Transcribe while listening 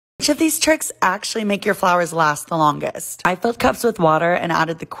Which of these tricks actually make your flowers last the longest? I filled cups with water and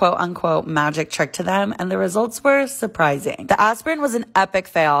added the quote-unquote magic trick to them, and the results were surprising. The aspirin was an epic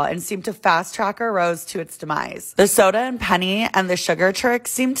fail and seemed to fast-track our rose to its demise. The soda and penny and the sugar trick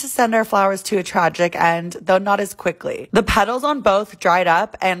seemed to send our flowers to a tragic end, though not as quickly. The petals on both dried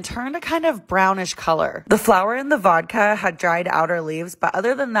up and turned a kind of brownish color. The flower in the vodka had dried outer leaves, but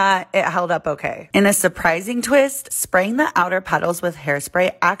other than that, it held up okay. In a surprising twist, spraying the outer petals with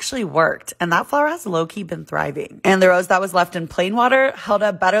hairspray actually worked, and that flower has low-key been thriving. And the rose that was left in plain water held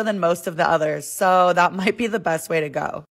up better than most of the others, so that might be the best way to go.